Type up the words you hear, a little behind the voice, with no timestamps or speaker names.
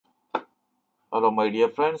Hello my dear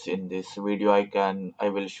friends, in this video I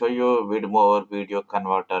will show you Vidmore video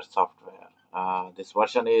converter software. This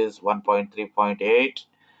version is 1.3.8.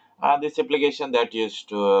 This application that used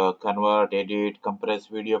to convert, edit, compress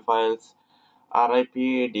video files, RIP,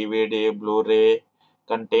 DVD, Blu-ray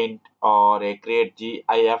content or create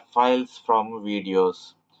GIF files from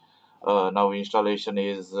videos. Now installation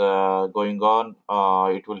is going on.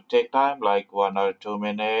 It will take time like 1 or 2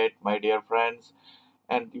 minutes my dear friends,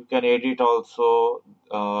 and you can edit also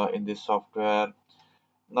in this software.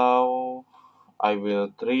 Now I will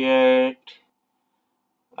create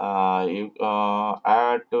you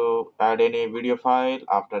add any video file.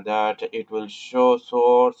 After that it will show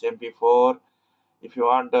source mp4. If you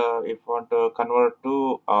want to convert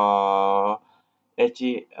to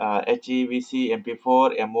HEVC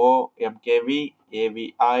mp4 MO MKV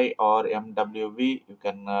AVI or MWV, you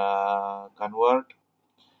can convert.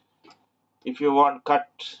 If you want cut,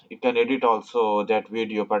 you can edit also that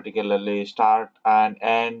video, particularly start and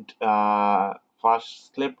end,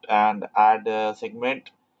 fast slipped and add a segment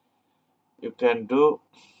you can do,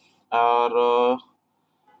 or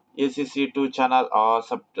ACC2 channel or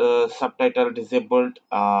subtitle disabled.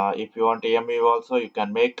 If you want AMU also, you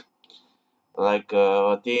can make like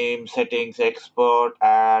theme settings, export,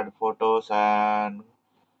 add photos and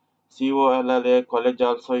COLLA college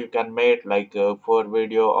also you can make like 4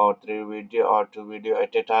 video or 3 video or 2 video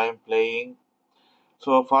at a time playing.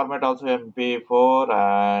 So format also MP4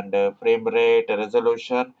 and frame rate,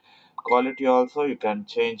 resolution, quality also you can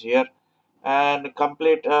change here, and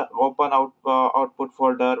complete open output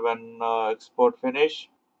folder when export finish.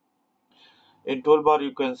 In toolbar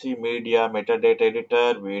you can see media, metadata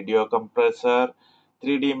editor, video compressor,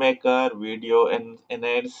 3D maker, video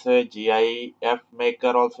enhance, GIF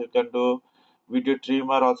maker also you can do, video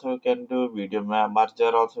trimmer also you can do, video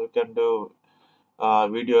merger also you can do,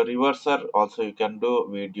 video reverser also you can do,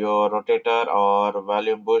 video rotator or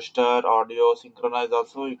volume booster, audio synchronize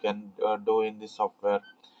also you can do in this software.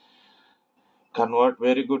 Convert,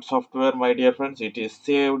 very good software my dear friends. It is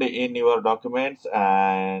saved in your documents,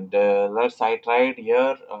 and I tried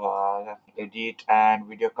here edit and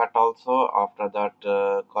video cut also. After that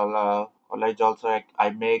college also I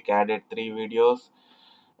make added 3 videos.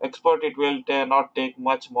 Export, it will not take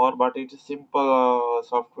much more, but it is simple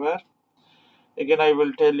software. Again, I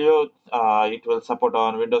will tell you, it will support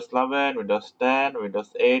on Windows 11, Windows 10,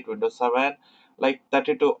 Windows 8, Windows 7, like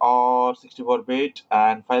 32 or 64-bit,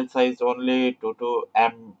 and file size only 22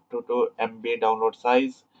 MB download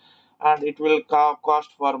size. And it will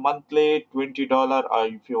cost for monthly $20, or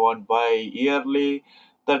if you want buy yearly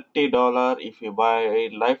 $30. If you buy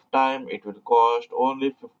lifetime, it will cost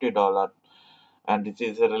only $50. And this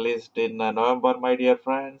is released in November, my dear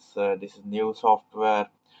friends. This is new software.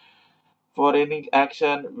 For any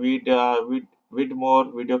action with more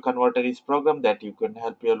video converter is program that you can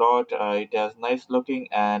help you a lot. It has nice looking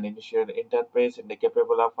and initial interface and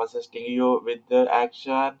capable of assisting you with the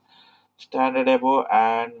action, standard above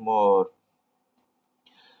and more.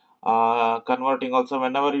 Converting also,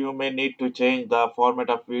 whenever you may need to change the format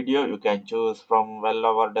of video, you can choose from well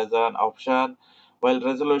over dozen option, while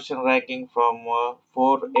resolution ranking from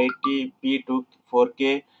 480p to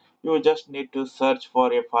 4K. You just need to search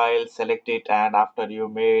for a file, select it, and after you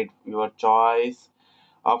made your choice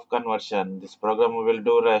of conversion, this program will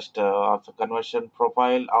do rest of the conversion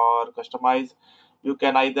profile or customize. You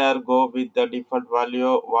can either go with the default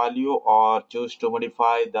value or choose to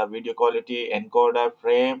modify the video quality, encoder,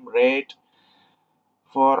 frame rate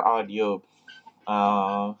for audio.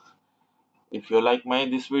 uh, if you like my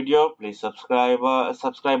this video, please subscribe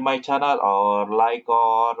my channel or like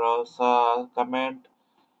or comment,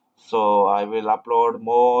 so I will upload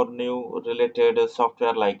more new related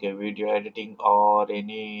software like a video editing or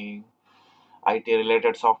any IT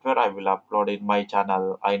related software. I will upload in my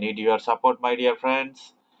channel. I need your support my dear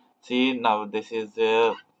friends. See, now this is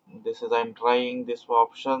I'm trying these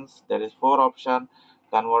options. There is 4 option: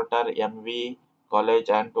 converter, MV,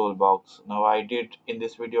 college and toolbox. Now I did in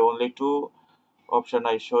this video only 2 option.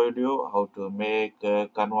 I showed you how to make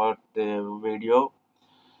convert the video.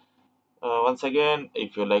 Once again,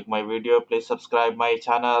 if you like my video, please subscribe my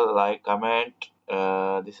channel, like, comment.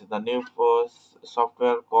 This is the new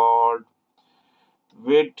software called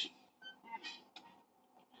Vid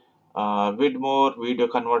Vidmore Video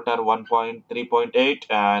Converter 1.3.8,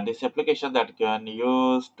 and this application that you can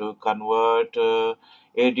use to convert,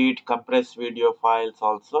 edit, compress video files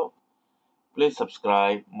also. Please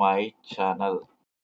subscribe my channel.